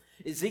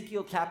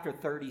Ezekiel chapter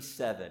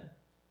 37.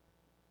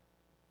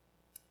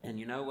 And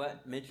you know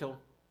what, Mitchell?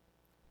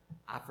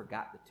 I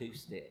forgot the 2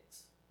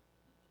 sticks.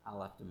 I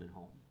left them at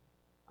home.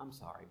 I'm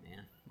sorry,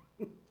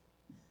 man.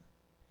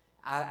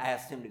 I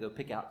asked him to go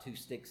pick out 2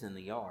 sticks in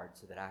the yard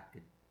so that I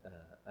could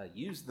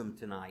use them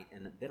tonight,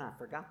 and then I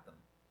forgot them.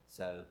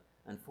 So,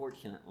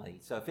 unfortunately.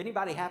 So if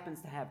anybody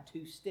happens to have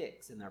 2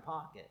 sticks in their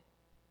pocket,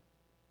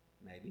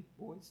 maybe,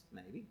 boys,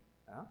 maybe.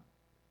 Oh,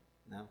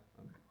 no?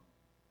 Okay.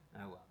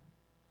 Oh, well.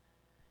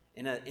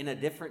 In a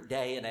different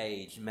day and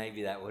age,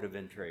 maybe that would have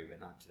been true, but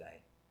not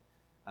today.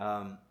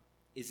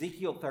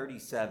 Ezekiel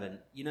 37,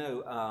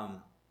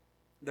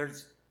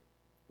 there's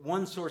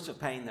one source of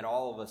pain that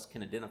all of us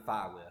can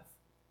identify with.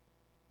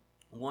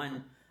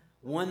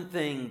 One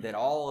thing that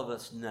all of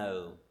us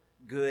know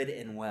good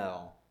and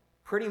well,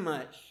 pretty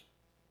much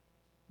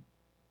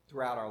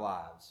throughout our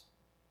lives.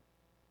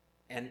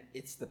 And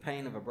it's the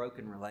pain of a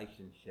broken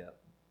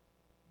relationship.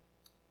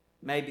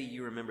 Maybe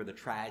you remember the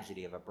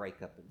tragedy of a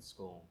breakup in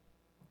school.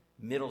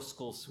 Middle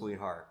school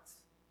sweethearts,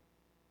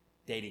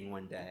 dating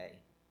one day,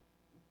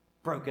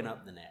 broken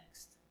up the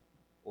next,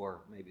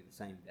 or maybe the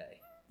same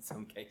day in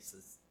some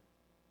cases.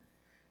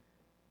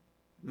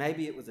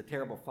 Maybe it was a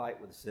terrible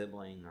fight with a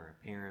sibling or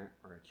a parent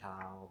or a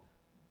child.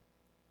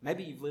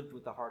 Maybe you've lived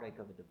with the heartache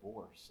of a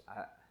divorce.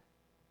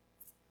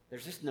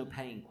 There's just no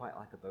pain quite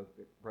like a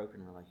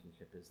broken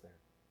relationship, is there?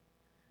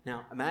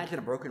 Now, imagine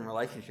a broken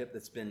relationship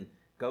that's been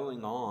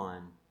going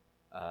on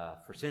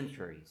for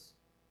centuries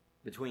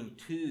between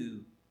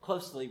 2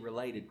 closely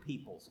related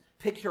peoples.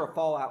 Picture a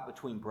fallout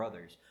between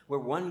brothers, where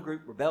one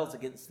group rebels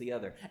against the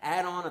other.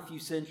 Add on a few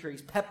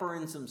centuries, pepper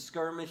in some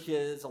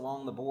skirmishes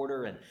along the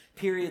border and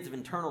periods of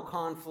internal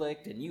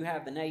conflict, and you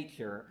have the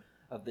nature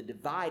of the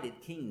divided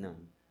kingdom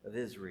of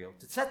Israel.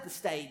 To set the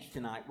stage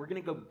tonight, we're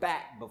going to go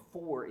back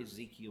before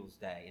Ezekiel's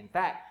day. In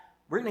fact,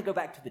 we're going to go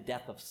back to the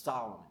death of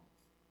Solomon.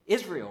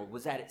 Israel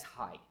was at its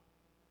height.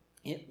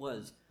 It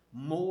was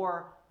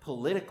more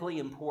politically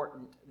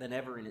important than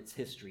ever in its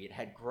history. It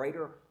had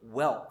greater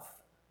wealth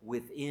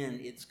within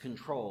its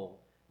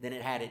control than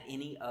it had at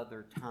any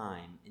other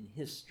time in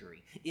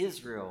history.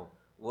 Israel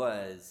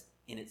was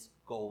in its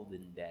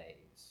golden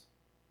days.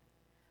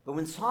 But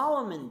when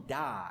Solomon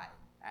died,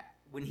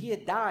 when he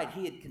had died,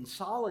 he had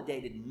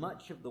consolidated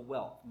much of the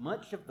wealth,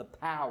 much of the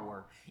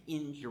power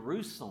in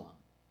Jerusalem,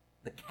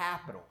 the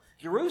capital.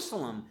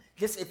 Jerusalem,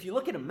 just if you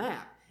look at a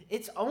map,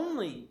 it's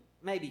only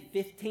maybe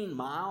 15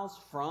 miles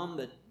from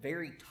the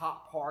very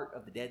top part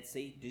of the Dead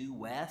Sea due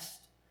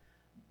west,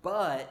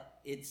 but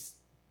it's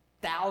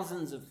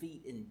thousands of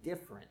feet in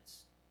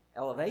difference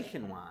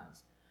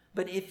elevation-wise.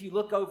 But if you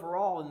look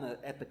overall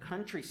at the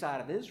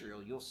countryside of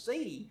Israel, you'll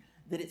see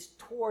that it's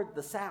toward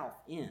the south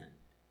end.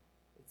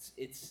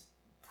 It's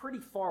pretty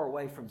far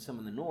away from some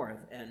of the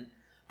north, and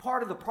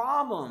part of the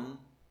problem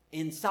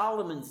in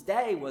Solomon's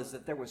day was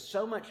that there was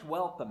so much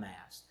wealth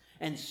amassed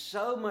and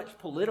so much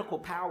political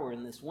power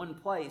in this one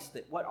place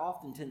that what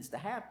often tends to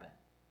happen,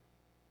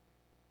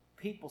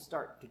 people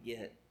start to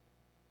get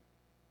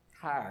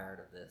tired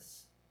of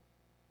this.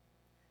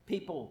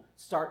 People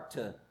start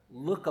to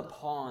look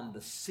upon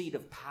the seat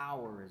of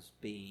power as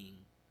being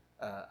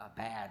a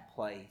bad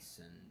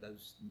place and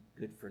those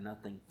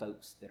good-for-nothing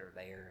folks that are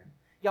there. And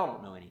y'all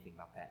don't know anything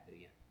about that, do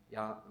you?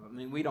 Y'all, I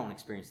mean, we don't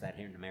experience that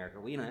here in America.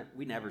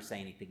 We never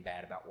say anything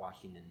bad about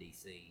Washington,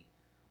 D.C.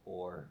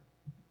 or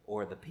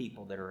the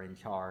people that are in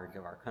charge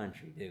of our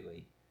country, do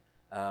we?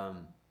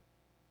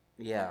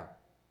 Yeah.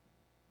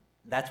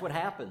 That's what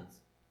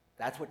happens.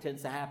 That's what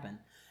tends to happen.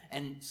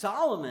 And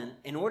Solomon,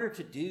 in order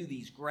to do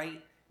these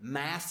great,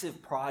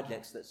 massive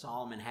projects that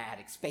Solomon had,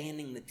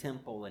 expanding the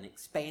temple and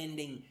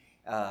expanding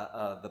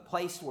the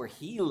place where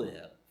he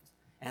lived,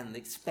 and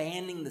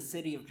expanding the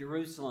city of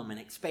Jerusalem, and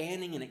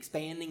expanding and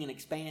expanding and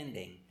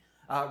expanding,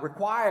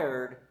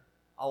 required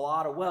a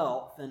lot of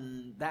wealth,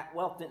 and that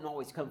wealth didn't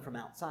always come from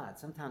outside.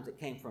 Sometimes it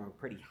came from a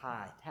pretty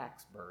high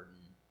tax burden.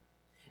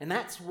 And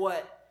that's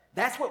what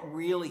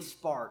really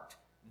sparked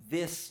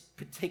this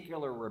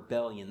particular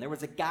rebellion. There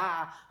was a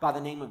guy by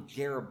the name of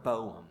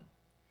Jeroboam.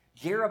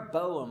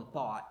 Jeroboam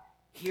thought,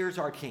 here's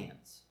our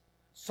chance.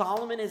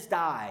 Solomon has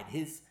died.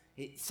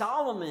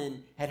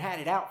 Solomon had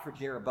it out for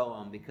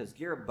Jeroboam because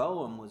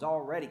Jeroboam was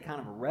already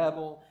kind of a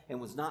rebel and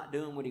was not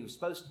doing what he was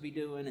supposed to be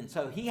doing. And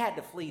so he had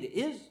to flee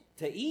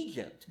to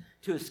Egypt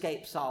to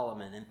escape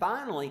Solomon. And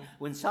finally,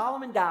 when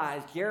Solomon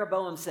dies,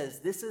 Jeroboam says,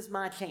 this is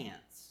my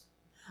chance.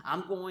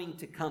 I'm going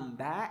to come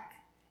back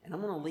and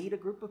I'm going to lead a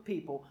group of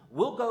people.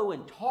 We'll go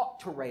and talk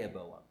to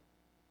Rehoboam.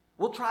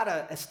 We'll try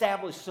to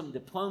establish some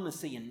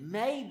diplomacy, and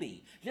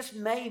maybe, just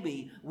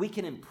maybe, we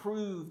can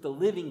improve the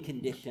living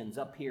conditions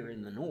up here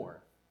in the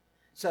north.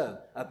 So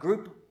a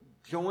group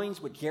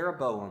joins with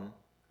Jeroboam,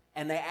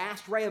 and they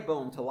asked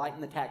Rehoboam to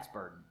lighten the tax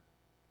burden.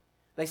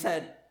 They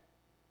said,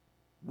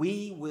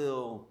 we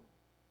will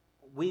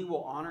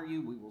honor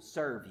you, we will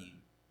serve you,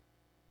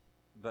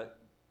 but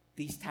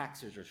these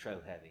taxes are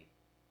so heavy.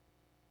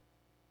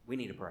 We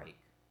need a break.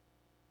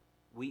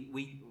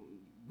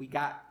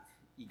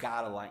 You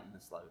got to lighten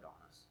this load on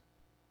us.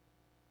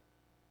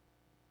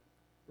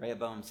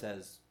 Rehoboam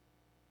says,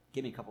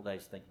 give me a couple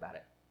days to think about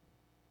it.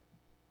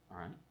 All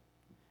right?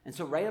 And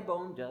so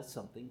Rehoboam does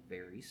something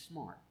very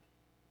smart,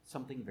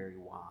 something very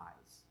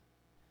wise.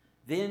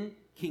 Then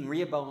King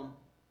Rehoboam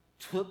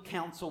took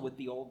counsel with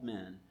the old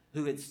men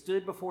who had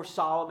stood before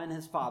Solomon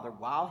his father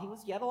while he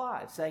was yet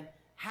alive, saying,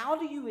 how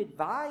do you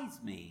advise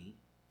me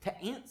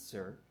to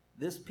answer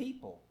this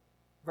people?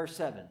 Verse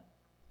 7.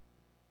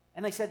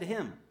 And they said to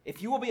him,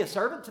 if you will be a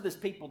servant to this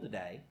people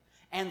today,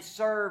 and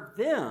serve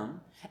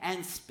them,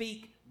 and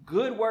speak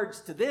good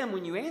words to them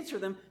when you answer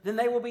them, then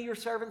they will be your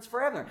servants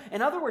forever.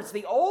 In other words,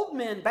 the old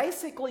men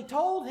basically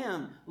told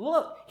him,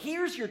 look,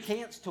 here's your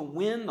chance to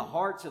win the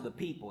hearts of the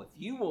people. If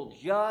you will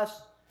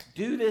just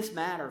do this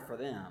matter for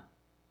them,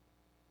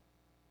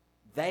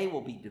 they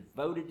will be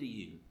devoted to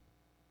you.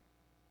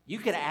 You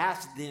can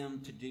ask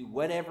them to do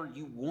whatever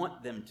you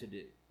want them to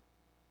do.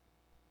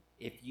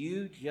 If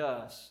you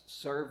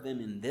just serve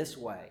them in this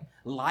way,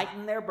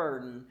 lighten their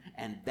burden,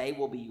 and they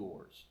will be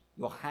yours.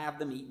 You'll have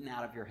them eaten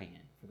out of your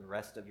hand for the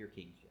rest of your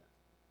kingship.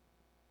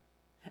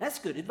 That's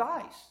good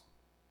advice.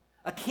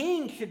 A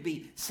king should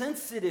be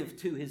sensitive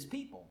to his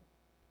people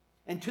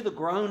and to the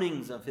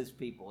groanings of his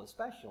people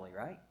especially,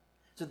 right?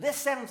 So this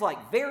sounds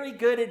like very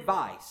good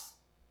advice.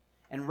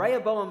 And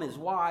Rehoboam is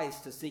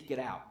wise to seek it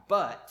out,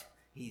 but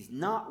he's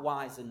not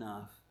wise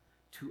enough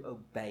to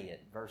obey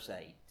it. Verse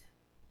 8.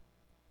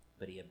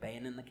 But he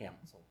abandoned the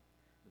counsel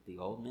that the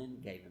old men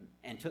gave him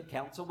and took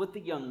counsel with the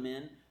young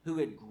men who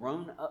had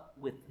grown up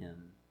with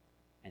him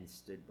and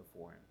stood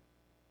before him.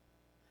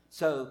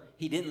 So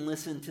he didn't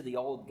listen to the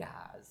old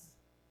guys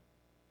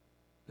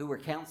who were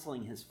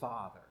counseling his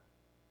father,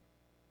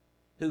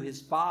 who his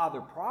father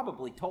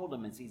probably told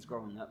him as he's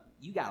growing up,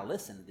 you got to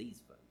listen to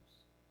these folks.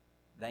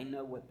 They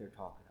know what they're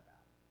talking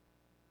about.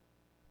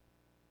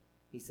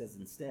 He says,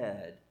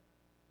 instead,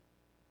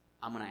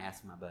 I'm going to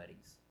ask my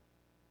buddies.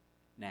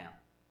 Now,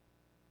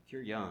 if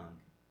you're young,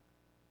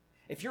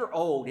 if you're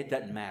old, it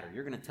doesn't matter.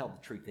 You're going to tell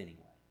the truth anyway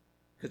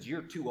because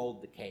you're too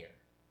old to care.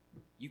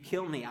 You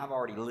kill me, I've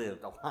already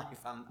lived a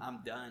life.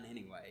 I'm done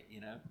anyway, you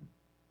know.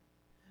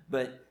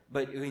 But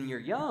when you're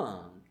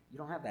young, you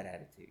don't have that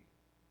attitude.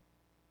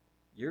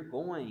 You're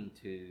going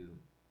to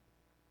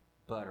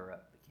butter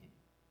up the king.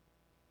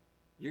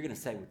 You're going to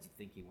say what you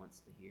think he wants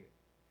to hear.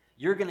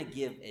 You're going to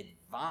give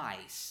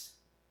advice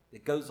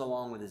that goes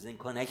along with his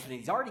inclination. And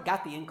he's already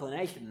got the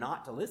inclination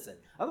not to listen.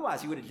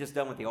 Otherwise, he would have just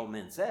done what the old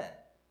men said.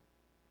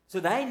 So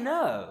they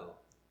know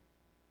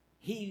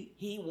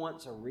he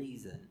wants a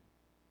reason.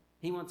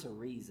 He wants a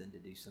reason to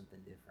do something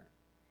different.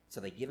 So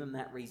they give him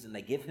that reason.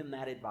 They give him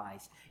that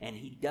advice. And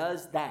he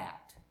does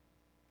that.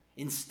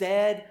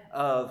 Instead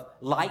of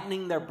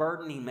lightening their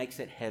burden, he makes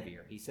it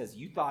heavier. He says,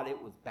 you thought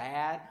it was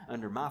bad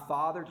under my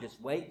father? Just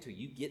wait till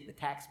you get the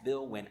tax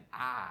bill when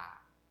I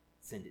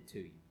send it to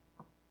you.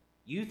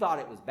 You thought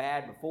it was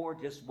bad before?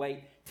 Just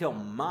wait till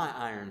my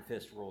iron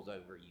fist rolls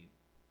over you.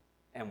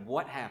 And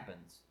what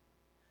happens?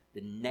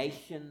 The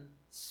nation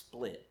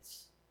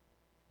splits.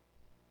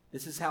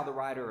 This is how the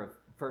writer of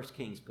 1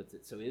 Kings puts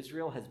it. So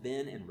Israel has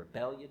been in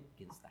rebellion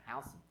against the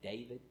house of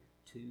David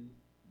to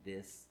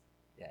this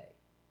day.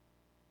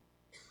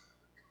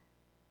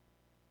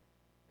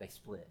 They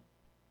split.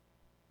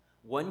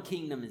 One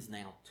kingdom is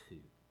now two.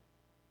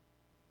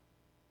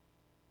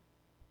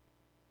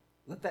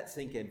 Let that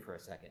sink in for a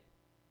second.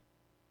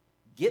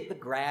 Get the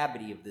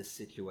gravity of this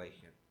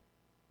situation.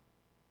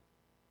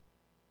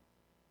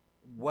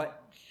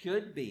 What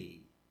should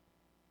be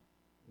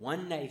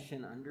one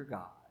nation under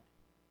God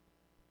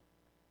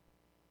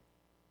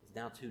is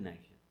now two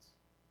nations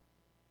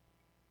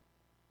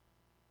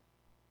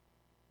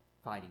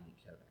fighting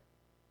each other.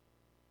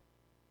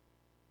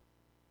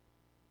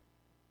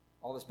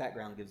 All this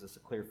background gives us a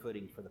clear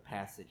footing for the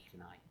passage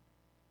tonight.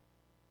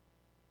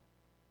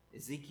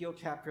 Ezekiel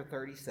chapter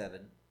 37.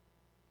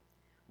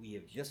 We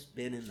have just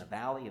been in the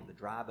valley of the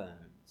dry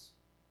bones.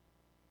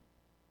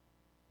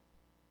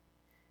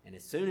 And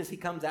as soon as he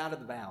comes out of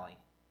the valley,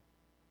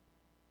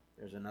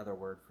 there's another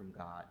word from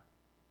God.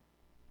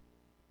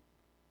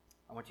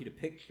 I want you to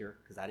picture,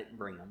 because I didn't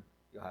bring them,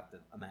 you'll have to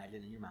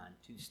imagine in your mind,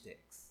 two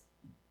sticks.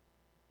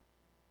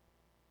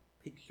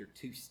 Picture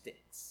two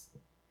sticks.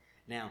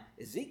 Now,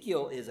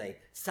 Ezekiel is a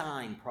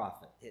sign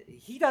prophet.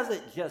 He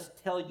doesn't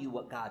just tell you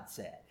what God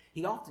said.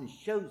 He often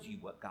shows you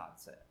what God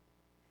said.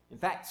 In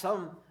fact,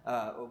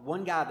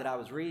 one guy that I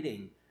was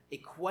reading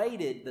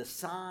equated the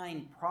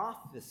sign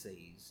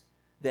prophecies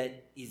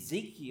that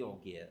Ezekiel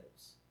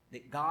gives,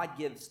 that God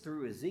gives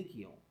through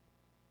Ezekiel,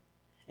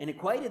 and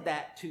equated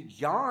that to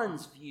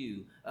John's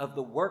view of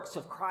the works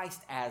of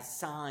Christ as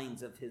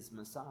signs of his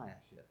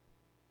messiahship.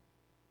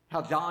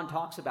 How John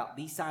talks about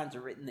these signs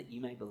are written that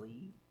you may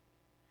believe.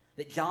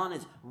 That John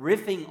is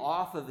riffing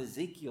off of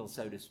Ezekiel,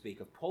 so to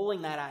speak, of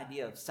pulling that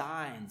idea of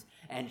signs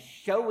and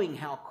showing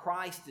how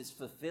Christ is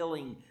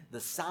fulfilling the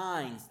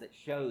signs that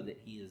show that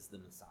he is the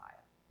Messiah.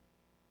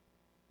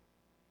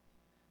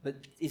 But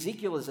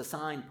Ezekiel is a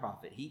sign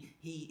prophet.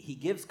 He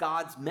gives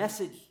God's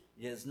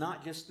messages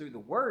not just through the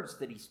words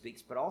that he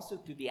speaks, but also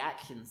through the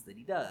actions that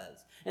he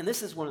does. And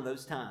this is one of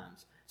those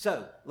times.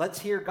 So let's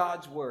hear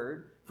God's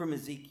word from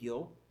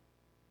Ezekiel.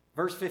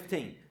 Verse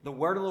 15, the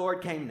word of the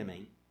Lord came to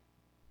me.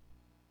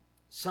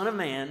 Son of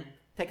man,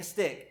 take a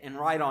stick and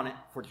write on it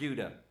for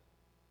Judah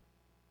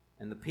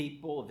and the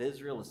people of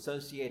Israel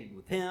associated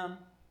with him.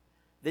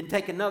 Then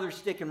take another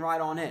stick and write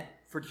on it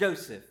for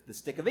Joseph, the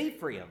stick of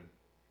Ephraim,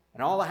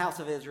 and all the house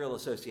of Israel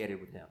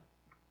associated with him.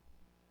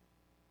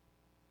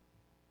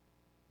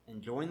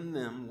 And join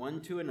them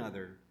one to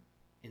another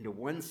into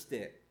one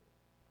stick,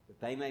 that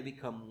they may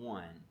become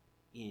one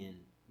in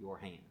your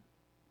hand.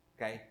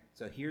 Okay?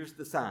 So here's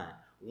the sign.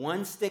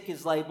 One stick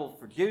is labeled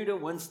for Judah,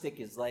 one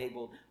stick is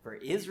labeled for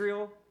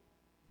Israel,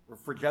 or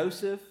for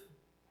Joseph,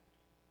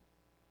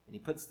 and he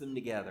puts them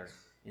together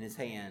in his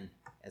hand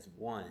as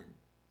one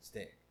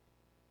stick.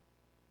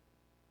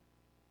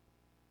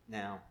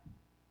 Now,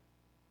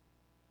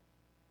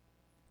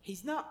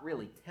 he's not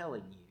really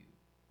telling you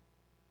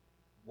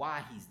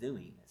why he's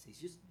doing this. He's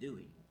just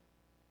doing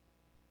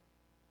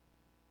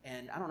it.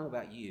 And I don't know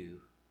about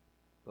you,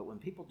 but when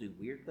people do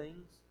weird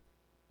things,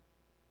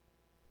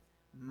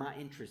 my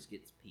interest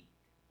gets piqued.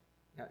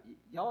 Now,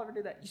 y'all ever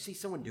do that? You see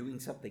someone doing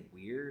something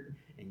weird,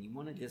 and you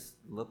want to just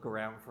look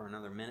around for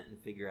another minute and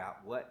figure out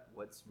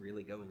what's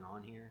really going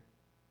on here?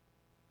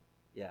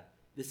 Yeah,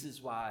 this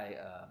is why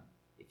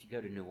if you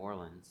go to New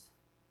Orleans,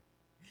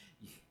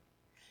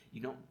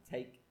 you don't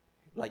take,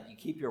 like, you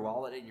keep your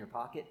wallet in your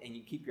pocket and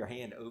you keep your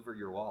hand over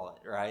your wallet,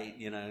 right?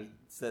 You know,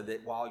 so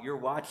that while you're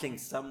watching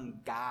some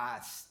guy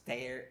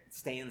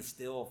stand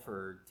still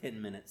for 10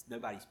 minutes,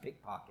 nobody's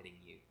pickpocketing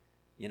you,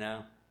 you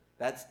know?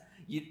 That's,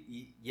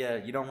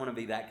 you don't want to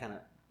be that kind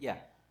of,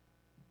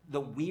 The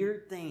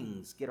weird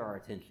things get our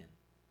attention.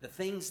 The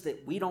things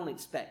that we don't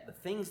expect, the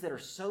things that are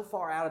so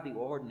far out of the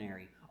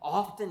ordinary,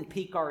 often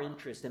pique our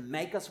interest and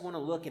make us want to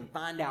look and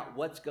find out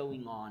what's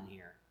going on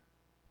here.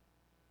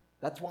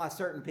 That's why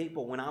certain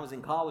people, when I was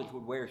in college,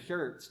 would wear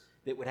shirts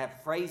that would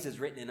have phrases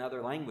written in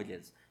other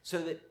languages,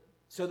 so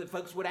that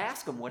folks would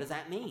ask them, what does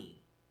that mean?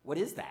 What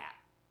is that?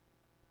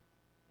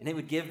 And it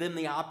would give them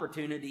the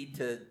opportunity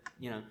to,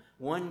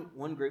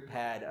 one group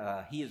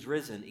had He is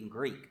risen in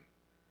Greek.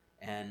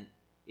 And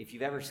if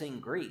you've ever seen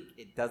Greek,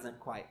 it doesn't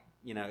quite,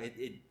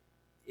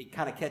 it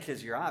kind of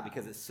catches your eye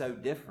because it's so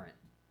different.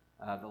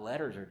 The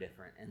letters are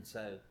different. And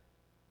so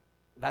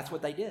that's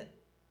what they did.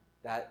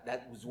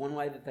 That was one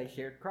way that they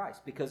shared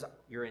Christ, because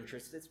your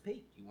interest is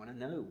piqued. You want to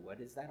know, what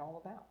is that all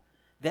about?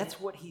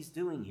 That's what he's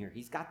doing here.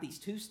 He's got these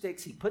two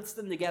sticks. He puts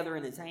them together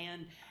in his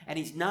hand, and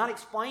he's not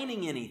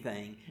explaining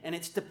anything, and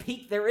it's to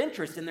pique their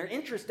interest, and their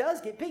interest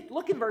does get piqued.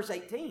 Look in verse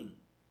 18.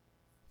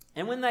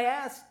 And when they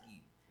ask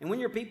you, and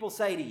when your people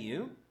say to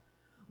you,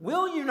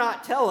 will you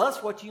not tell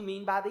us what you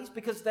mean by these?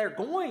 Because they're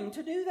going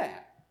to do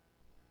that.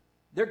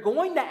 They're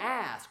going to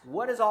ask,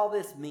 what does all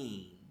this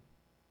mean?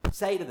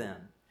 Say to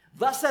them,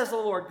 thus says the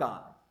Lord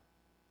God,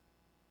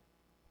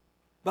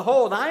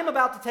 behold, I am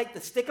about to take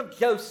the stick of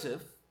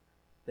Joseph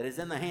that is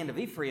in the hand of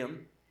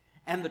Ephraim,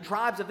 and the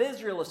tribes of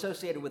Israel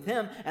associated with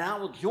him, and I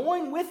will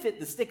join with it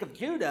the stick of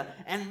Judah,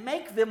 and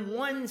make them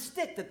one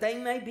stick, that they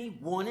may be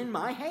one in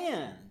my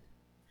hand.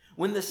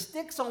 When the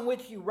sticks on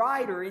which you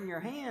write are in your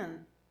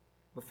hand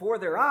before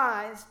their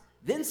eyes,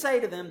 then say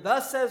to them,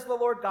 thus says the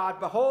Lord God,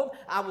 behold,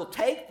 I will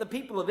take the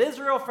people of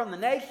Israel from the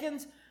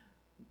nations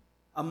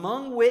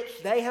among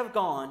which they have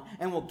gone,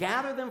 and will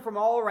gather them from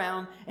all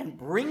around, and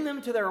bring them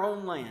to their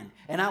own land.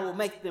 And I will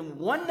make them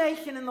one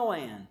nation in the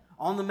land,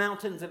 on the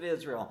mountains of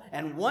Israel,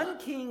 and one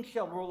king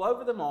shall rule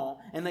over them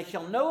all, and they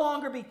shall no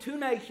longer be two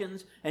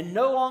nations, and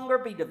no longer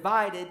be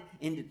divided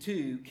into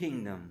two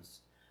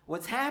kingdoms.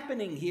 What's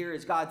happening here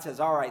is God says,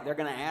 all right, they're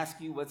going to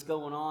ask you what's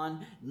going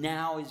on.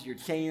 Now is your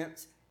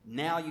chance.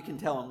 Now you can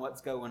tell them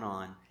what's going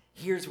on.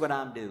 Here's what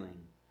I'm doing.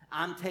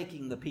 I'm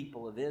taking the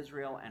people of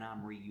Israel, and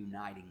I'm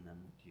reuniting them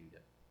with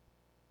Judah.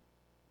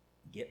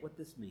 Get what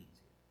this means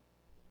here.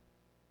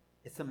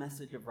 It's a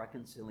message of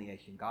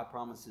reconciliation. God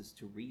promises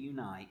to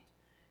reunite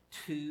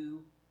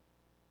two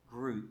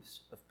groups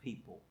of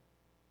people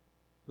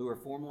who are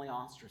formerly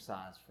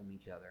ostracized from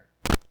each other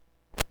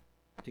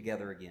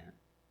together again.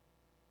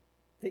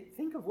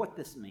 Think of what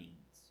this means.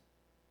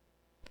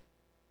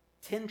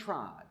 10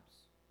 tribes.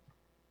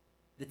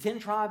 The 10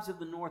 tribes of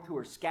the north who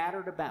are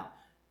scattered about,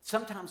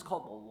 sometimes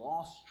called the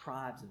lost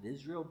tribes of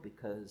Israel,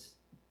 because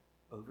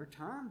over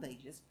time they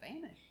just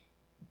vanish.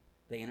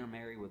 They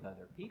intermarry with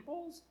other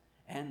peoples,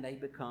 and they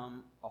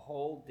become a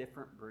whole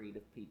different breed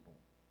of people.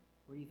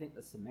 Where do you think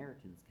the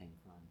Samaritans came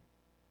from?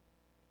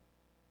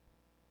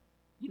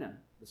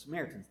 The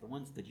Samaritans, the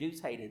ones the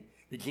Jews hated,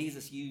 that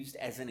Jesus used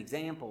as an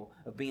example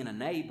of being a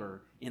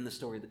neighbor in the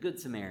story of the Good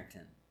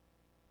Samaritan.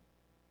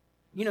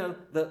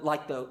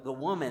 The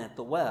woman at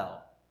the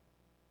well,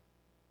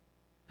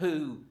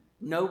 who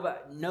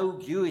no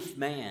Jewish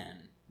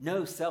man,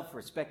 no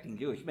self-respecting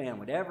Jewish man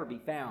would ever be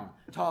found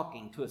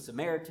talking to a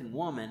Samaritan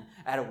woman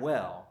at a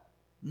well,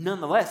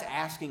 nonetheless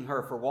asking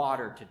her for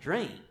water to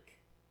drink.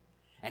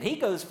 And he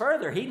goes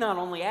further. He not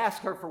only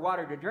asks her for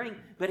water to drink,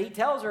 but he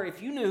tells her,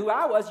 if you knew who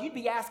I was, you'd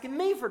be asking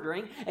me for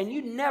drink, and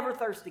you'd never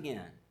thirst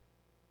again.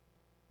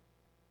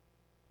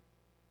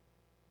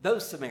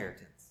 Those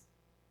Samaritans.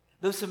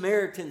 Those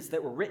Samaritans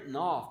that were written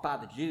off by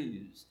the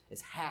Jews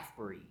as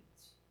half-breeds.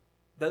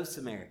 Those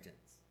Samaritans.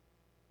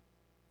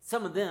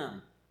 Some of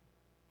them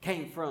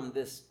came from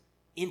this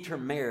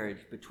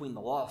intermarriage between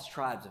the lost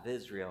tribes of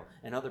Israel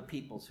and other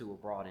peoples who were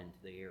brought into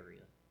the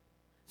area.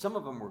 Some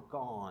of them were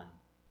gone,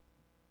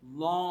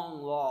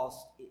 long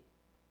lost,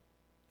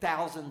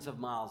 thousands of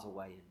miles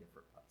away in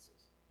different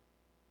places.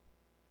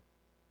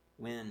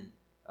 When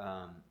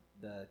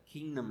the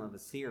kingdom of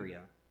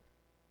Assyria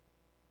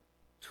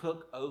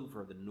took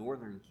over the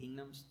northern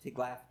kingdoms,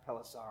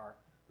 Tiglath-Pileser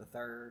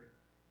III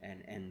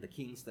and the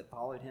kings that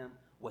followed him,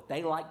 what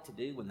they liked to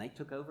do when they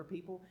took over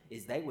people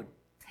is they would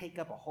take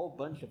up a whole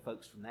bunch of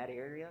folks from that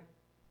area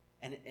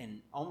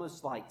and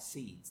almost like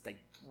seeds, they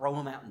throw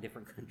them out in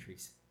different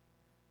countries.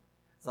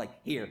 It's like,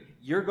 here,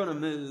 you're going to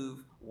move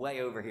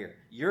way over here.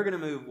 You're going to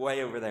move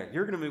way over there.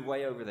 You're going to move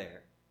way over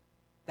there.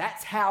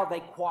 That's how they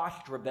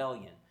quashed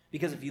rebellion.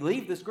 Because if you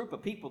leave this group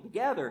of people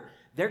together,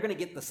 they're going to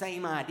get the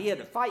same idea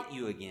to fight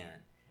you again.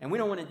 And we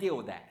don't want to deal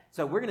with that.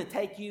 So we're going to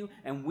take you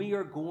and we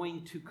are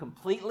going to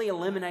completely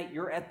eliminate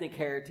your ethnic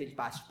heritage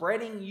by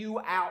spreading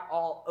you out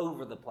all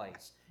over the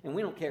place. And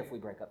we don't care if we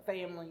break up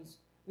families.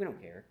 We don't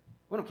care.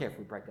 We don't care if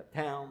we break up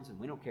towns. And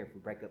we don't care if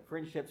we break up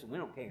friendships. And we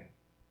don't care.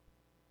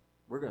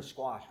 We're going to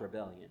squash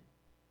rebellion.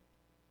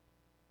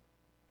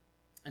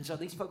 And so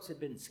these folks had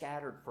been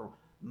scattered for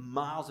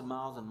miles and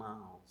miles and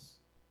miles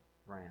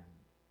around.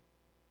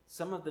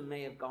 Some of them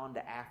may have gone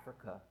to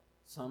Africa,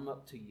 some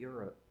up to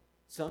Europe,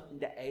 some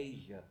into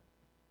Asia,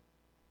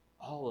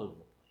 all over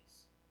the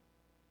place.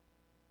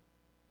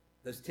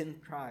 Those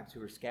 10 tribes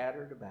who are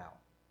scattered about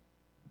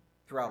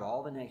throughout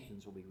all the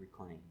nations will be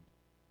reclaimed.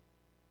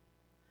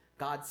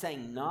 God's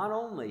saying, not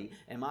only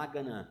am I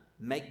going to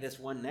make this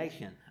one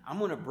nation, I'm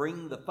going to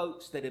bring the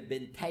folks that have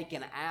been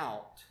taken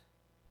out,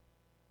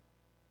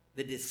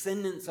 the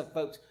descendants of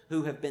folks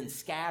who have been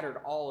scattered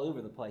all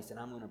over the place, and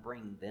I'm going to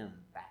bring them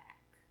back.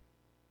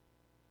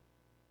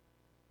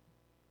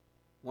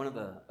 One of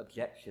the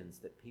objections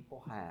that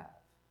people have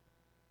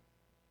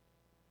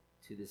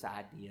to this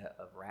idea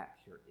of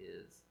rapture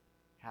is,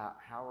 how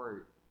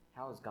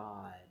is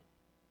God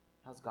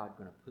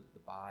going to put the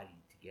body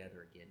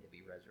together again to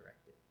be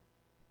resurrected?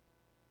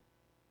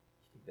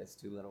 You think that's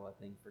too little a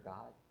thing for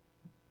God?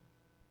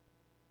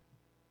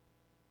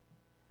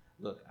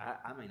 Look,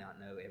 I may not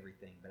know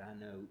everything, but I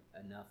know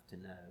enough to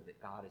know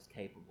that God is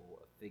capable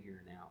of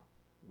figuring out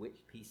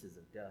which pieces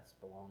of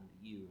dust belong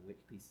to you and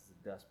which pieces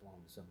of dust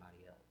belong to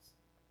somebody else.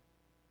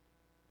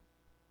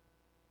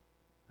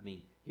 I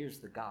mean, here's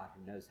the God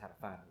who knows how to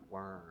find a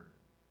worm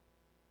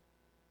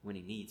when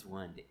he needs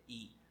one to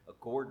eat a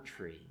gourd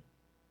tree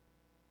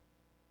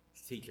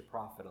to teach a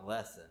prophet a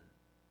lesson.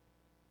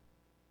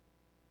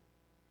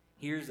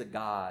 Here's a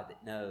God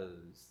that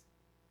knows.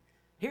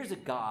 Here's a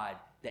God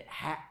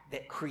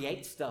that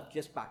creates stuff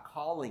just by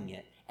calling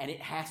it, and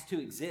it has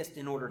to exist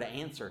in order to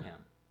answer him.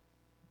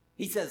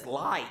 He says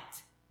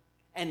light,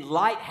 and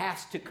light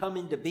has to come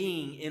into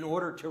being in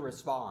order to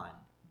respond.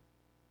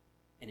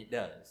 And it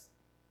does.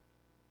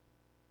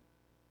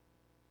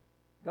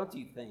 Don't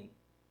you think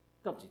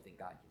God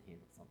can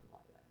handle something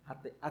like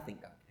that? I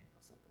think God can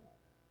handle something like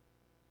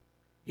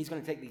that. He's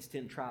going to take these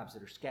 10 tribes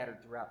that are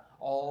scattered throughout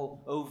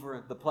all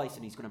over the place,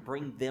 and he's going to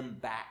bring them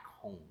back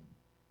home.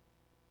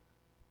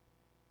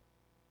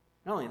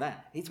 Not only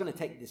that, he's going to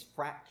take this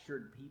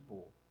fractured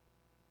people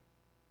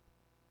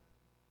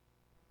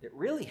that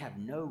really have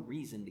no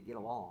reason to get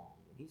along,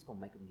 and he's going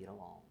to make them get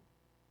along.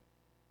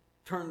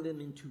 Turn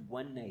them into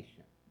one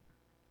nation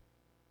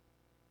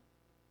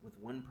with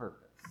one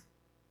purpose.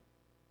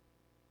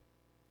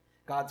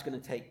 God's going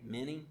to take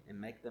many and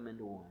make them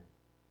into one.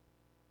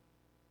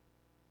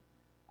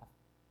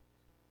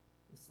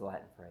 It's the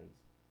Latin phrase,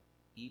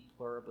 e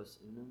pluribus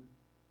unum,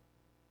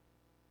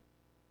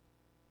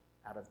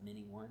 out of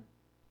many one.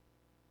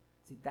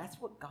 See,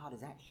 that's what God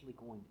is actually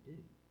going to do.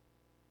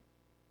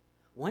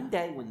 One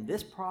day when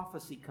this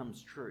prophecy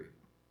comes true,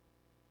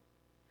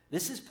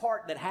 this is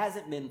part that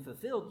hasn't been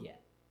fulfilled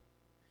yet.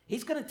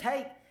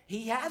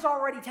 He has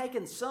already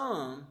taken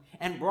some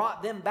and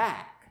brought them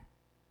back.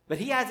 But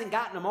he hasn't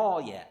gotten them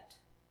all yet.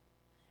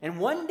 And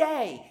one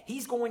day,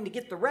 he's going to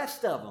get the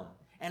rest of them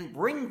and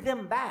bring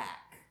them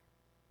back.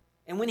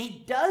 And when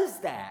he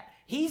does that,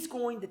 he's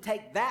going to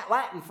take that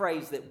Latin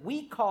phrase that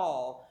we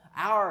call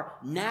our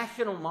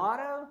national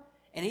motto,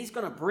 and he's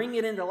going to bring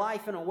it into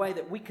life in a way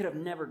that we could have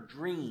never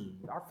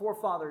dreamed. Our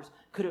forefathers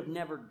could have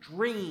never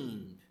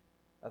dreamed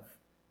of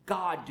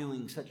God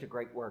doing such a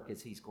great work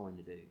as he's going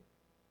to do.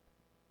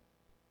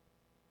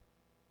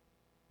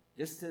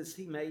 Just as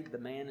he made the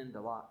man and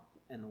the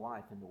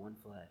wife into one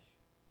flesh.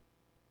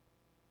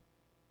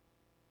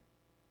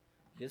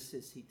 Just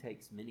as he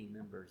takes many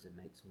members and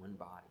makes one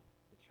body,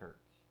 the church.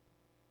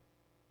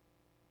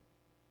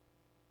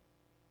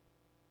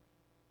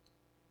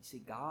 You see,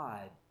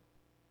 God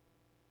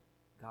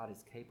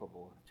is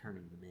capable of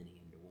turning the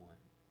many into one.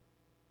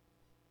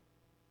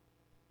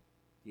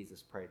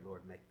 Jesus prayed,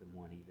 Lord, make them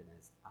one even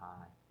as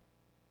I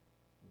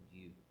and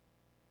you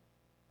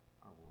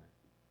are one.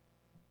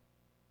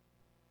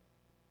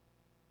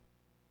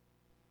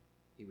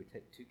 He would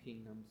take two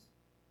kingdoms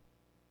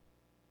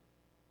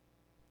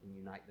and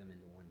unite them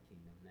into one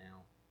kingdom.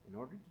 Now, in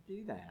order to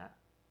do that,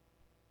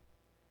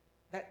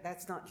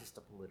 that's not just a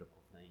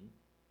political thing.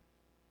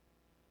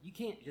 You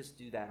can't just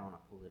do that on a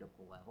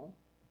political level.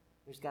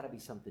 There's got to be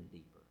something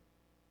deeper.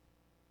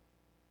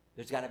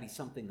 There's got to be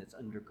something that's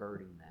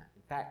undergirding that.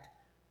 In fact,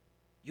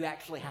 you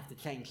actually have to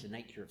change the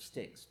nature of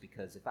sticks,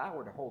 because if I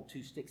were to hold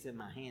two sticks in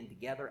my hand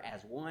together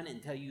as one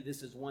and tell you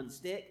this is one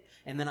stick,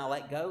 and then I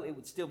let go, it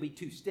would still be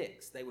two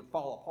sticks. They would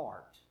fall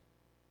apart.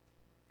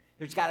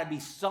 There's got to be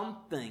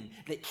something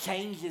that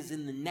changes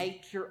in the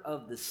nature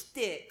of the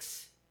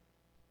sticks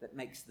that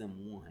makes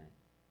them one.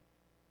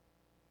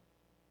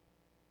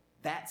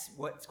 That's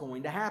what's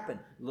going to happen.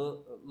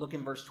 Look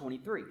in verse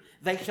 23.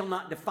 They shall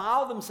not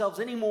defile themselves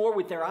anymore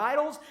with their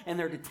idols and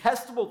their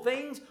detestable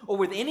things, or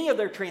with any of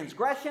their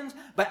transgressions,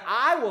 but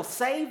I will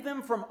save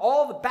them from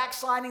all the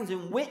backslidings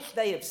in which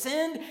they have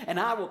sinned, and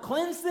I will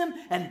cleanse them,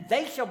 and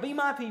they shall be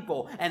my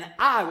people, and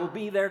I will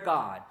be their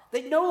God.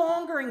 They no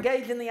longer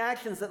engage in the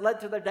actions that led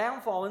to their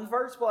downfall in the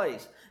first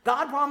place.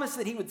 God promised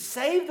that He would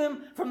save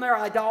them from their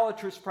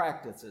idolatrous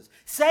practices,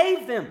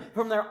 save them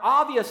from their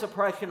obvious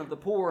oppression of the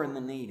poor and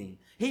the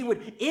needy. He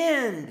would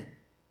end,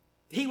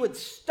 He would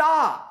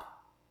stop,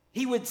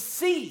 He would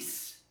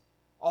cease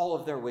all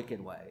of their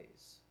wicked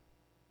ways,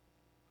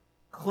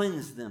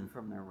 cleanse them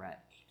from their wretched,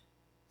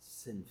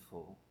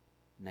 sinful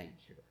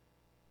nature.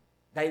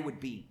 They would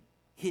be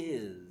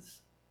His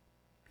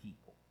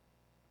people,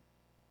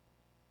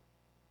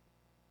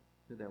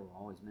 who they were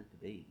always meant to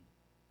be,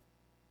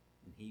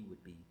 and He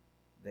would be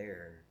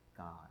their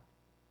God.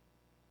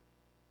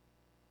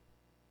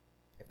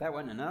 If that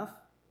wasn't enough,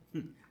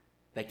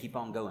 they keep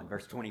on going.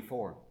 Verse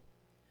 24.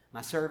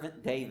 My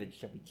servant David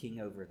shall be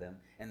king over them,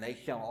 and they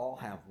shall all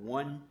have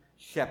one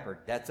shepherd.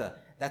 That's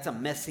a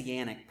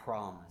messianic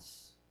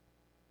promise.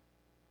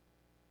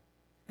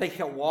 They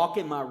shall walk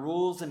in my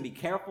rules and be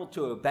careful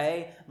to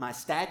obey my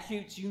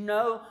statutes. You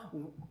know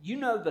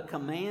the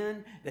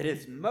command that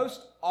is most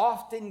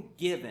often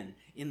given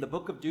in the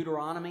book of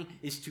Deuteronomy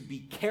is to be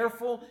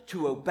careful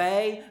to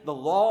obey the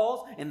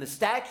laws and the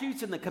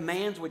statutes and the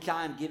commands which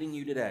I am giving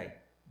you today.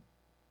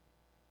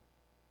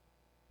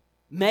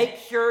 Make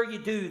sure you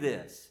do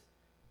this.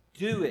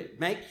 Do it.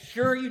 Make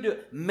sure you do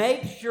it.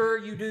 Make sure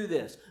you do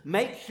this.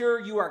 Make sure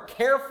you are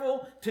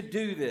careful to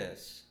do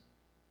this.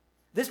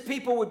 This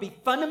people would be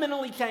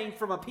fundamentally changed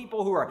from a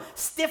people who are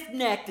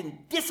stiff-necked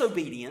and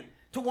disobedient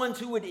to ones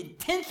who would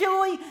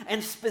intentionally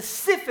and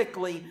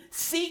specifically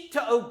seek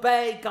to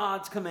obey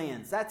God's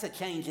commands. That's a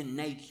change in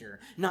nature,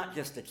 not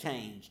just a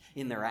change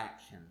in their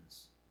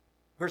actions.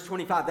 Verse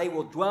 25, they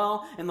will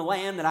dwell in the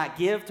land that I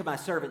give to my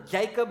servant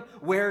Jacob,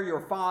 where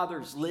your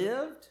fathers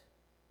lived.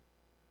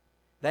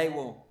 They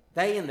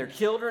and their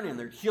children and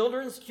their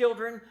children's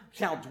children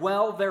shall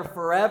dwell there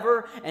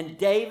forever, and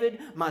David,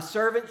 my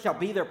servant, shall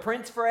be their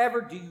prince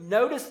forever. Do you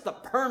notice the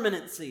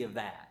permanency of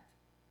that?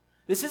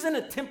 This isn't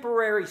a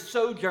temporary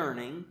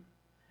sojourning.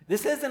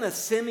 This isn't a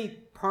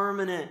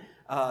semi-permanent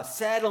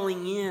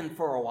settling in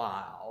for a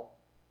while.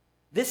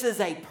 This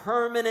is a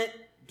permanent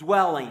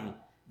dwelling.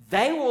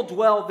 They will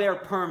dwell there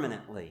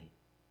permanently.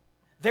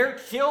 Their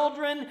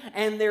children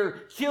and their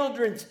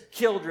children's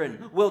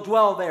children will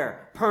dwell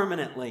there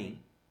permanently.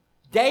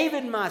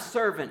 David, my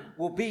servant,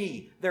 will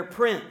be their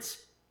prince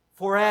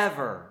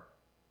forever.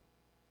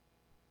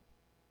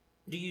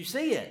 Do you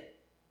see it?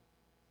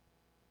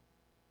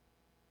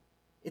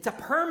 It's a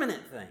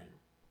permanent thing.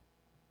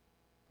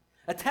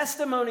 A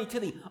testimony to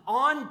the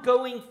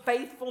ongoing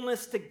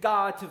faithfulness to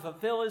God to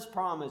fulfill His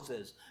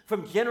promises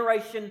from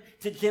generation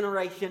to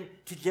generation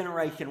to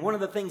generation. One of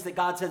the things that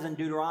God says in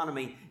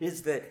Deuteronomy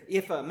is that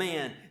if a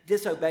man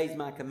disobeys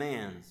my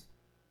commands,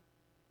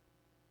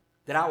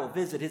 that I will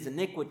visit his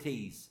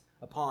iniquities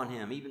upon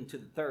him, even to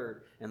the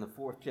third and the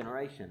fourth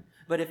generation.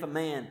 But if a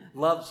man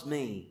loves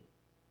me,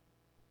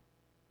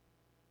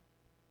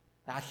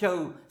 I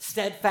show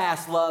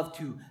steadfast love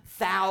to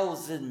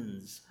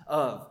thousands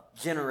of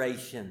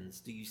generations.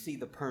 Do you see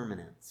the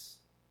permanence?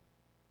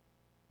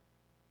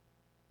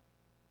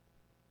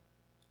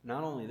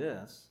 Not only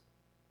this,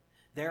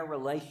 their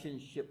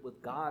relationship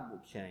with God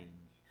will change.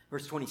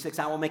 Verse 26,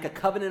 I will make a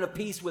covenant of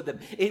peace with them.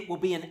 It will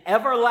be an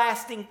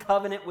everlasting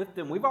covenant with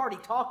them. We've already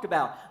talked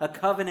about a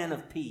covenant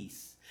of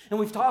peace. And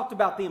we've talked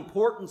about the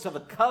importance of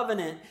a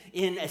covenant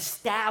in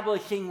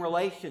establishing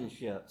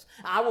relationships.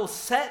 I will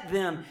set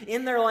them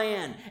in their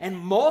land and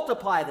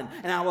multiply them,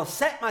 and I will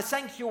set my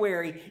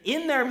sanctuary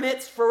in their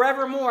midst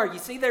forevermore. You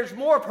see, there's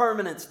more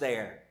permanence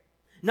there.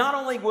 Not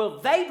only will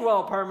they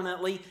dwell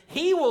permanently,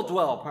 He will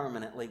dwell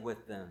permanently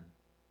with them.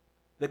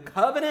 The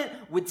covenant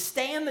would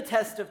stand the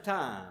test of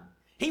time.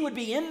 He would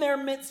be in their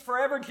midst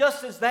forever,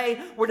 just as they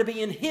were to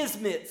be in His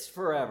midst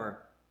forever.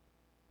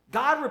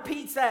 God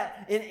repeats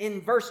that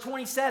in verse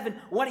 27,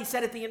 what He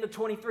said at the end of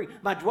 23.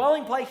 My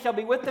dwelling place shall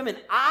be with them,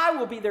 and I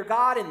will be their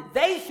God, and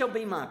they shall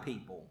be my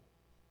people.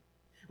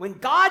 When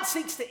God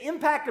seeks to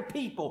impact a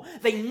people,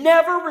 they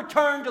never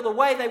return to the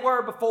way they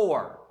were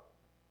before.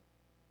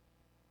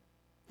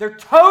 They're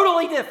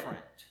totally different.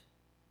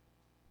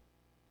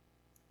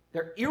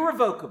 They're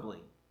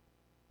irrevocably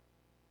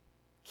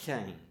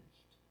changed.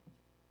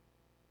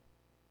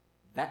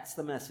 That's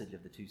the message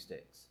of the two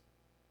sticks.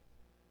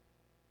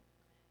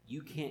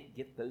 You can't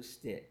get those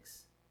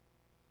sticks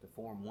to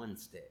form one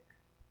stick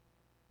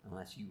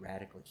unless you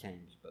radically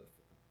change both of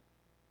them.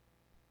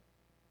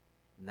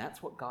 And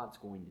that's what God's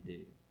going to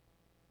do.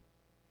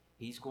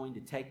 He's going to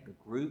take the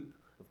group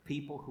of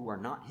people who are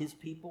not his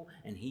people,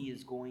 and he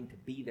is going to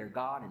be their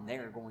God, and they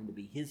are going to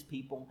be his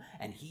people,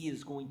 and he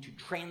is going to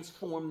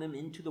transform them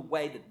into the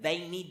way that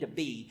they need to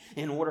be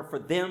in order for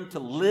them to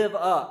live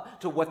up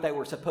to what they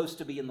were supposed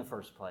to be in the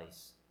first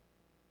place.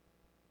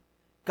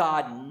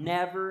 God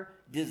never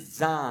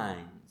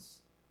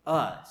designs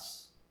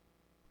us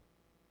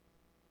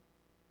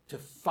to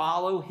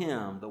follow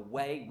him the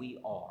way we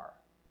are.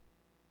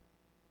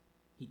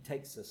 He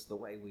takes us the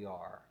way we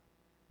are.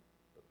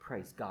 But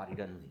praise God, he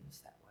doesn't leave us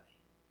that way.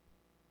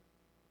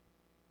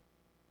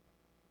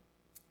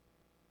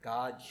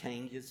 God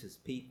changes his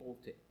people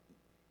to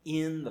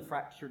end the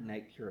fractured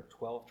nature of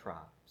 12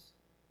 tribes.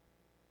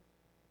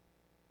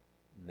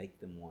 Make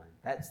them one.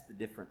 That's the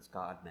difference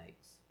God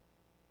makes.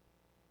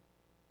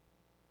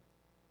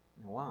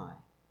 Why?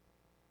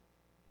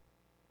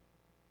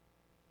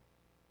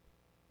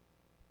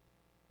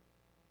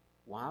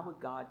 Why would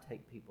God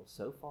take people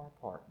so far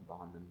apart and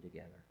bond them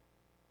together?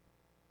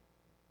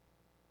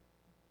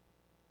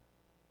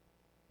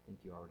 I think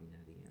you already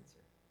know the answer.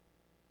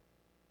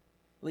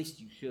 At least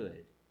you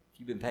should. If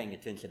you've been paying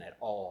attention at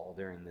all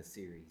during this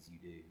series, you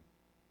do.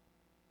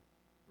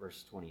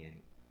 Verse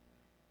 28.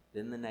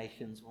 Then the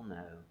nations will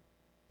know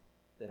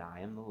that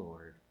I am the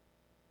Lord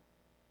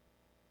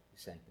who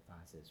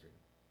sanctifies Israel,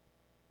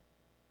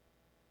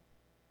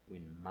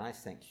 when my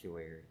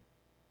sanctuary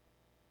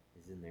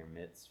is in their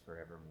midst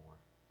forevermore.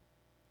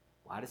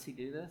 Why does he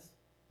do this?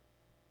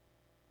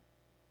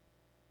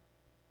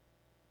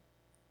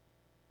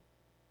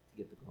 To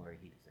get the glory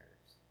he deserves.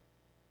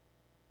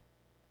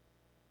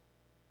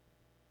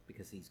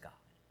 Because he's God.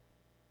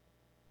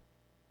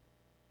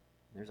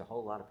 And there's a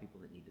whole lot of people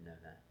that need to know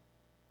that.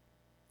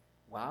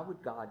 Why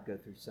would God go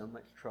through so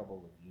much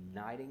trouble of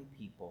uniting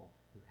people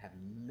who have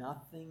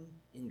nothing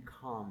in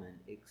common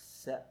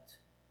except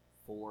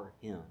for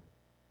him?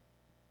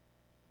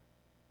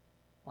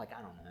 Like,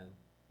 I don't know,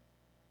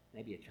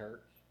 maybe a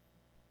church?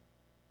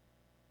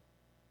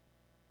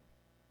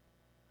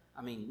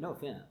 I mean, no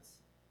offense,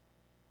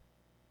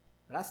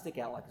 but I stick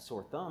out like a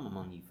sore thumb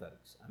among you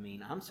folks. I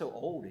mean, I'm so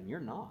old and you're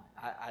not.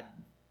 I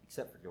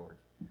except for George.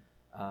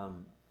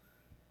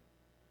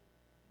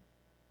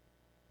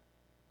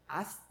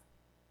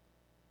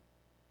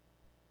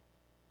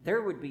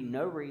 There would be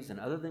no reason,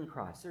 other than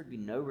Christ, there would be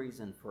no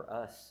reason for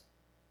us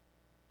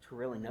to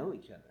really know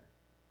each other.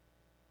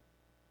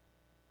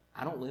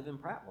 I don't live in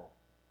Prattville.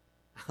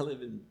 I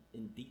live in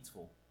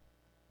Deatsville,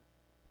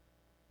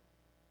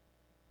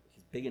 which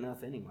is big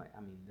enough anyway.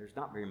 I mean, there's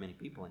not very many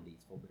people in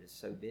Deatsville, but it's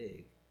so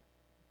big.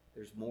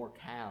 There's more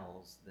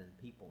cows than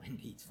people in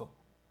Deatsville.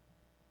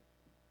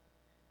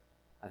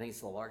 I think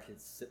it's the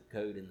largest zip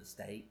code in the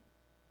state.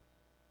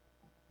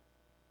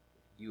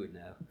 You would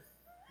know.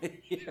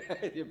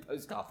 Your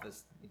post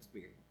office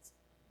experience.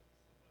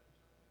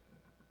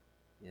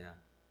 Yeah.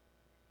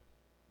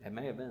 That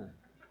may have been.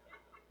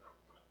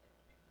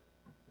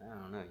 I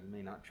don't know. You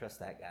may not trust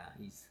that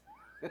guy.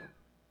 But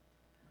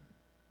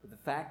the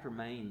fact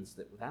remains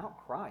that without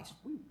Christ,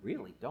 we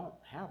really don't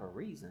have a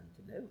reason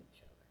to know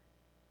each other.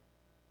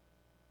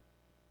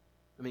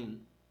 I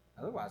mean,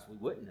 otherwise we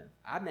wouldn't have.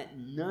 I met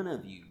none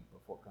of you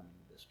before coming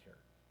to this church.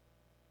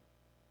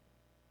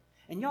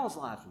 And y'all's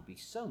lives would be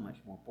so much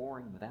more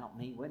boring without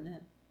me, wouldn't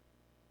it?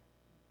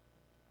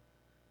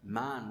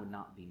 Mine would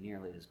not be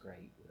nearly as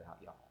great without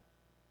y'all.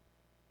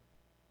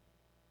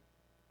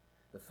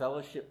 The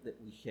fellowship that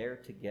we share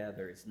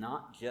together is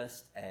not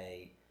just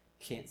a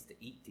chance to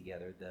eat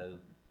together,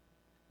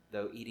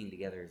 though eating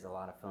together is a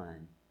lot of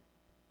fun.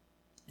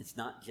 It's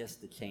not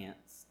just a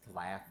chance to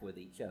laugh with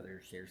each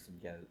other, share some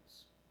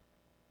jokes.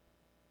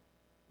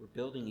 We're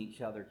building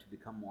each other to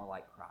become more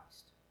like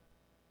Christ.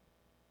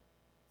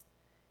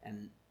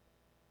 And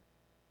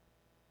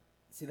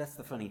see, that's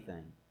the funny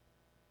thing.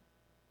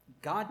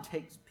 God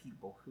takes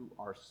people who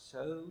are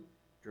so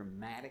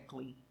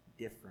dramatically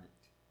different,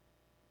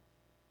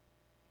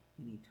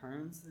 and he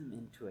turns them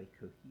into a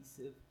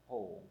cohesive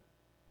whole.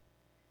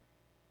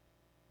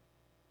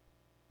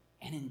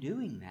 And in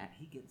doing that,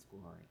 he gets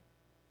glory.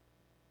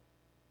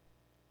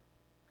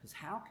 Because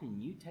how can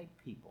you take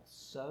people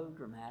so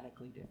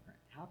dramatically different?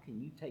 How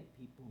can you take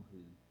people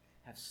who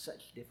have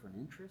such different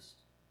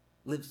interests,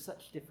 live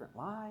such different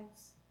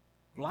lives,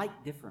 like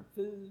different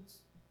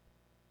foods,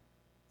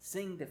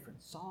 sing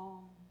different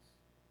songs?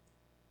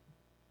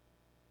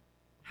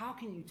 How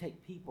can you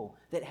take people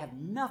that have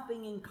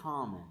nothing in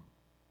common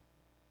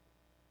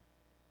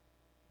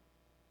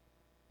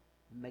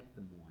and make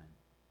them one?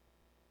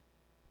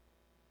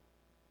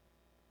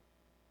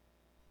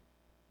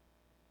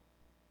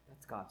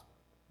 That's God's work.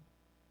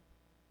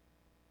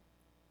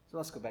 So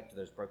let's go back to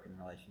those broken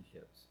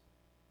relationships.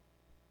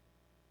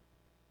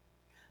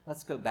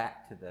 Let's go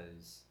back to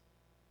those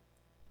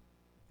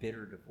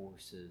bitter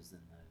divorces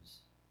and those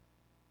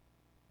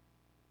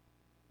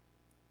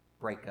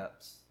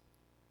breakups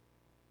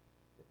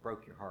that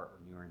broke your heart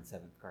when you were in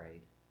 7th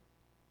grade,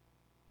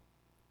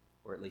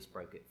 or at least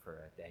broke it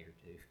for a day or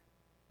two.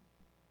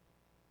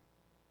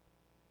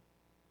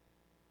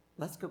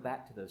 Let's go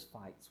back to those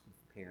fights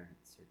with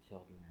parents or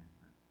children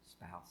or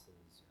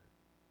spouses or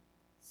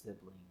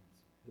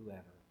siblings,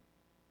 whoever.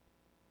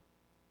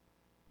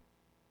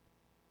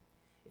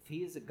 If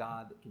he is a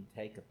God that can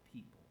take a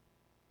people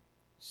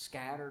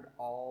scattered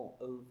all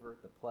over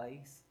the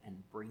place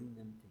and bring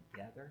them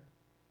together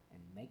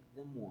and make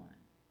them one,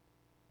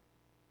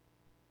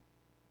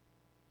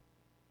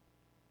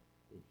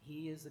 then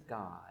he is a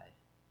God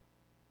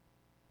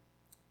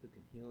who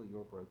can heal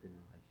your broken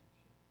relationship.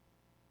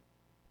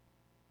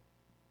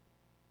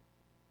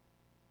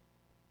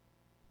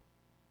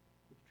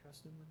 Would you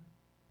trust him with it?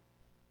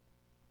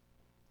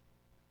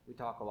 We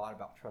talk a lot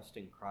about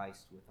trusting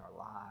Christ with our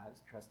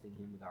lives, trusting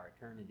him with our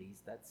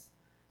eternities. That's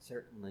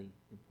certainly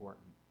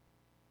important.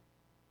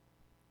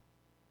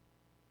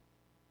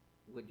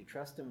 Would you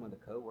trust him with a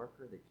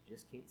coworker that you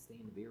just can't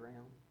stand to be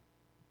around?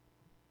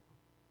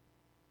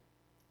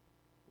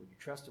 Would you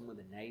trust him with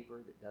a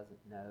neighbor that doesn't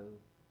know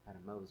how to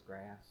mow his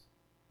grass?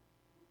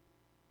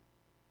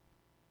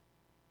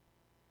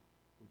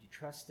 Would you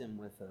trust him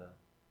with a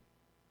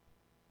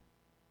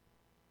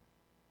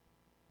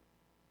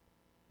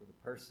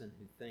person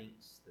who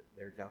thinks that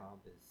their job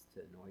is to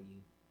annoy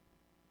you,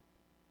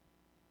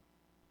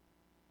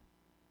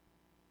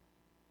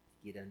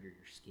 to get under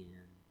your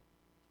skin?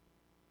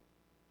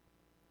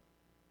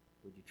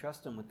 Would you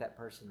trust him with that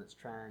person that's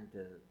trying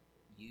to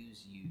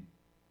use you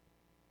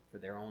for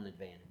their own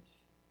advantage?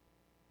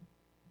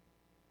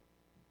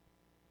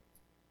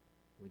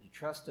 Would you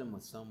trust him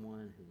with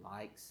someone who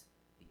likes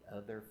the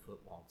other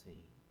football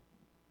team?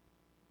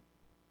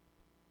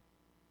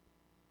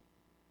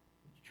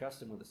 Would you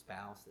trust him with a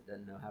spouse that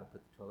doesn't know how to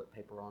put the toilet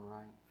paper on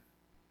right?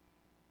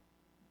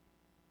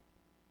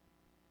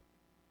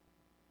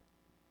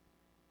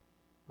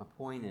 My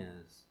point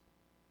is,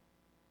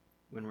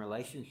 when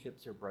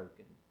relationships are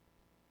broken,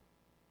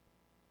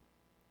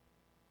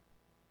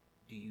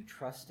 do you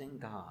trust in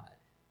God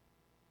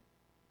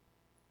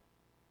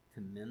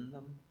to mend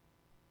them?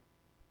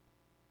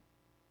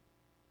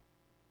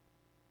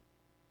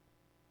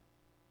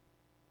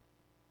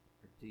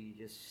 Or do you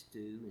just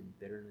stew in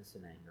bitterness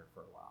and anger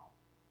for a while?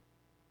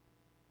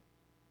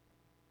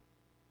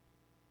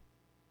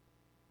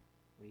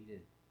 What do?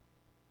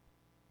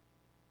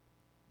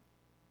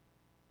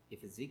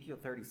 If Ezekiel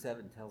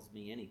 37 tells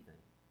me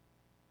anything,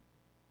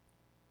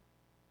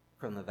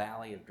 from the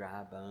valley of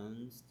dry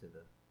bones to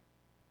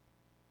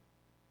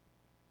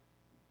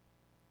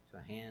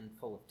a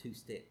handful of 2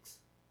 sticks,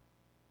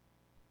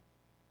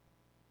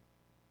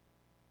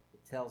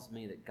 it tells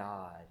me that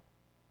God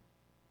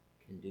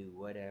can do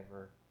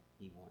whatever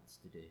he wants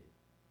to do,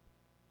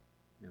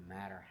 no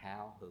matter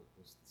how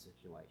hopeless the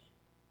situation.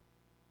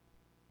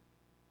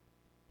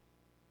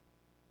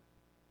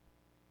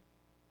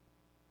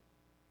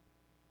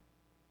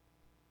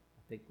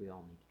 I think we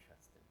all need to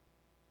trust him.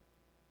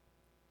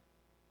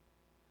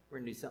 We're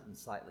going to do something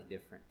slightly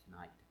different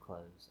tonight to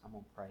close. I'm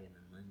going to pray, and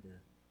then Linda,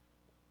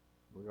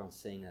 we're going to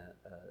sing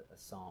a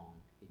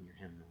song in your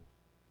hymnal.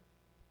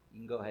 You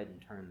can go ahead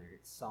and turn there.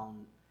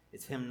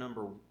 It's hymn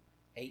number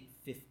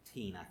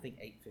 815. I think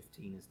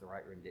 815 is the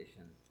right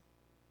rendition.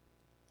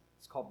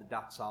 It's called the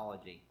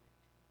Doxology.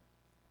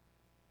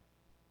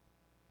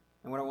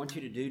 And what I want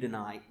you to do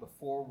tonight,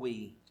 before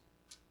we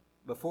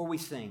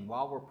sing,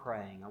 while we're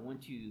praying, I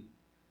want you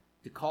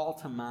to call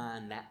to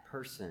mind that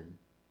person.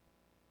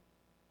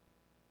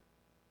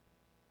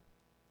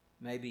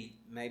 Maybe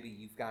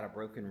you've got a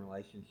broken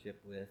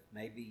relationship with.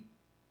 Maybe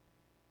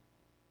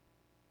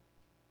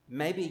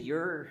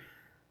you're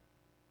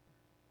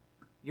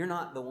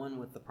not the one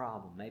with the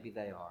problem. Maybe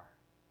they are.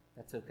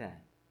 That's okay.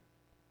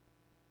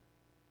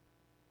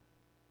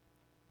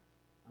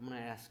 I'm going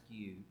to ask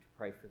you to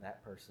pray for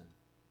that person.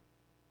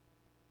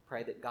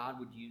 Pray that God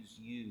would use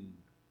you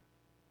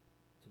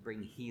to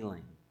bring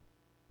healing.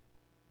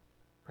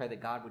 Pray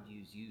that God would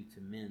use you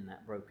to mend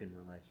that broken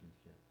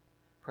relationship.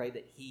 Pray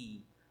that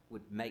he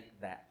would make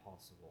that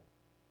possible.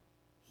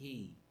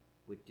 He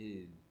would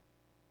do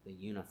the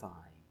unifying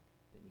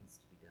that needs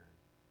to be done.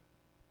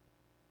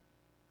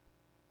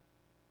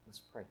 Let's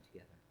pray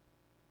together.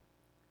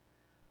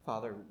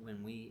 Father,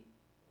 when we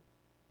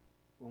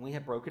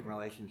have broken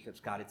relationships,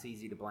 God, it's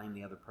easy to blame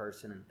the other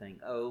person and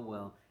think, oh,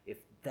 well, if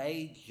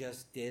they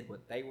just did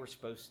what they were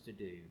supposed to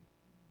do.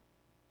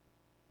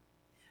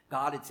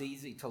 God, it's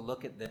easy to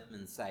look at them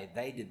and say,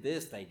 they did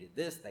this, they did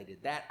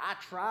that. I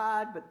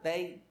tried, but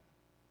they...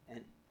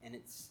 And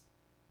it's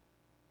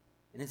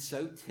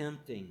so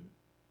tempting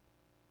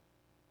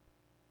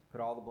to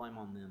put all the blame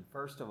on them.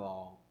 First of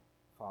all,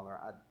 Father,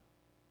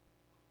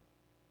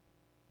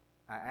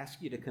 I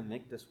ask you to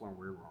convict us when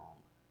we're wrong.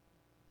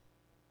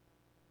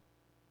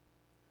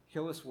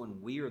 Show us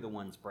when we are the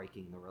ones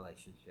breaking the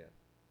relationship.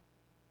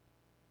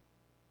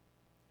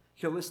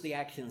 Show us the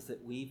actions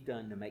that we've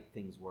done to make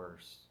things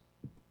worse.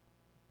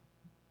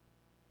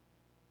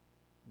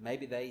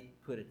 Maybe they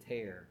put a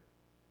tear,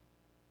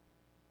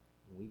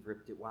 and we've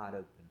ripped it wide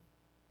open.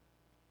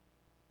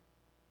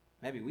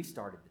 Maybe we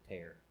started the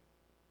tear,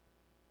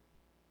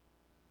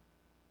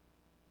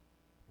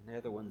 and they're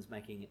the ones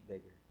making it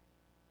bigger.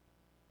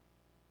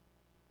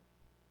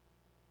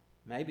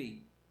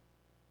 Maybe,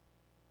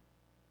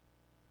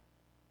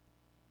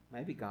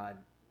 God,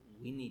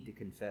 we need to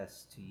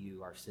confess to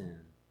you our sin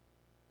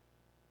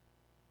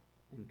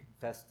and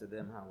confess to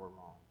them how we're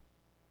wrong.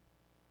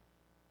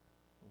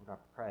 Lord, I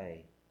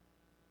pray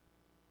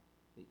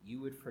that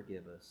you would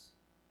forgive us.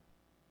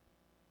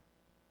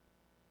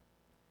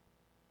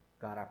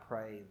 God, I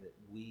pray that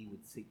we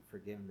would seek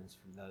forgiveness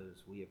from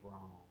those we have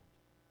wronged.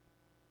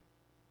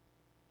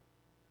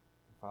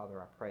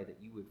 Father, I pray that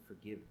you would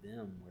forgive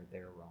them where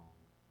they're wrong.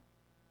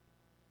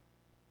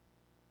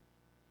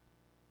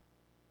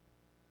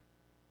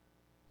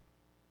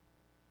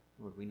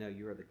 Lord, we know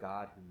you are the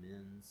God who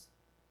mends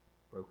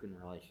broken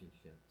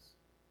relationships.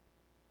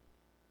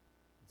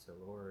 And so,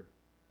 Lord,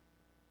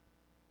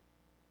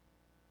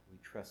 we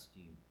trust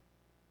you.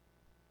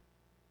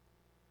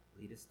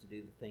 Lead us to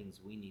do the things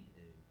we need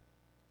to do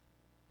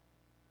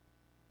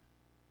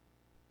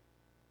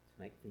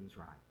to make things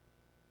right,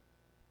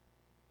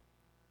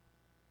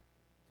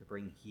 to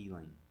bring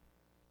healing,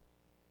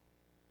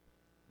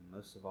 and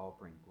most of all,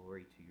 bring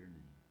glory to your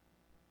name.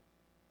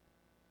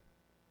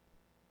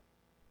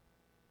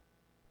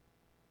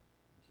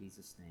 In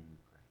Jesus' name we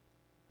pray.